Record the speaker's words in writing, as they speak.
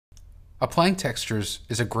Applying textures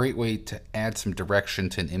is a great way to add some direction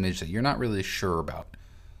to an image that you're not really sure about.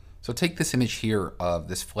 So take this image here of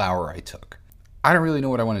this flower I took. I don't really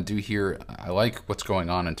know what I want to do here. I like what's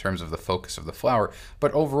going on in terms of the focus of the flower,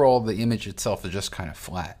 but overall the image itself is just kind of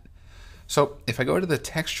flat. So if I go to the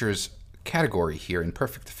textures category here in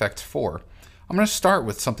Perfect Effects 4, I'm going to start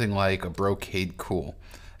with something like a brocade cool.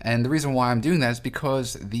 And the reason why I'm doing that is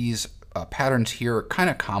because these patterns here kind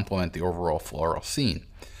of complement the overall floral scene.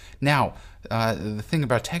 Now, the thing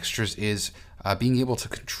about textures is being able to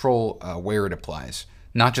control where it applies.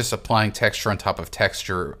 Not just applying texture on top of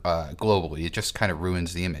texture globally. It just kind of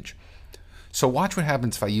ruins the image. So watch what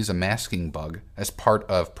happens if I use a masking bug as part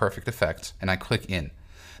of Perfect Effects and I click in.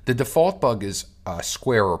 The default bug is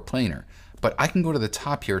square or planar, but I can go to the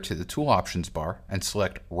top here to the tool options bar and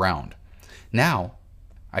select round. Now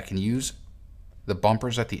I can use the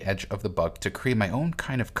bumpers at the edge of the bug to create my own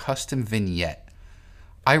kind of custom vignette.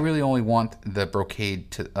 I really only want the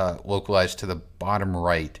brocade to localize to the bottom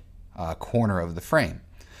right corner of the frame.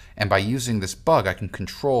 And by using this bug, I can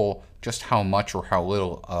control just how much or how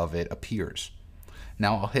little of it appears.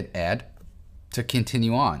 Now I'll hit add to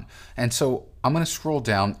continue on. And so I'm going to scroll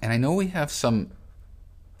down, and I know we have some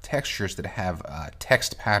textures that have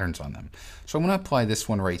text patterns on them. So I'm going to apply this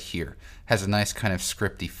one right here. It has a nice kind of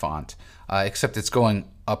scripty font, except it's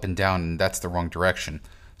going up and down, and that's the wrong direction.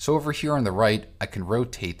 So over here on the right, I can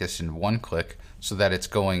rotate this in one click so that it's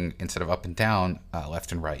going, instead of up and down,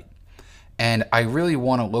 left and right. And I really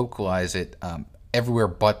want to localize it everywhere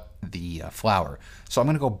but the flower. So I'm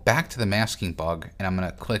going to go back to the masking bug and I'm going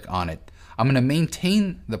to click on it. I'm going to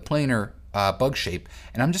maintain the planar bug shape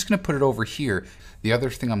and I'm just going to put it over here. The other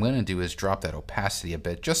thing I'm going to do is drop that opacity a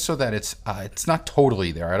bit just so that it's not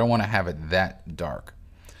totally there. I don't want to have it that dark.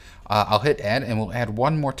 I'll hit add and we'll add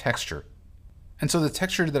one more texture. And so the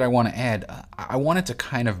texture that I want to add, I want it to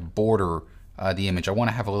kind of border the image. I want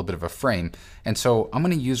to have a little bit of a frame. And so I'm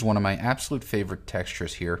going to use one of my absolute favorite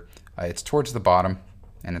textures here. It's towards the bottom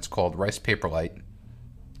and it's called Rice Paper Light.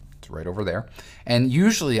 It's right over there. And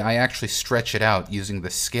usually I actually stretch it out using the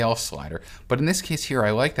scale slider. But in this case here, I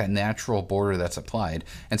like that natural border that's applied.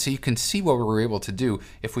 And so you can see what we were able to do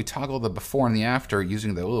if we toggle the before and the after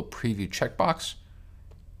using the little preview checkbox.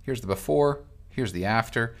 Here's the before, here's the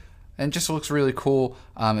after. And it just looks really cool.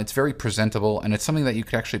 It's very presentable, and it's something that you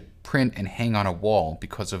could actually print and hang on a wall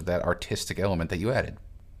because of that artistic element that you added.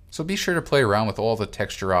 So be sure to play around with all the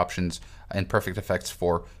texture options in Perfect Effects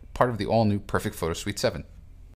 4, part of the all-new Perfect Photo Suite 7.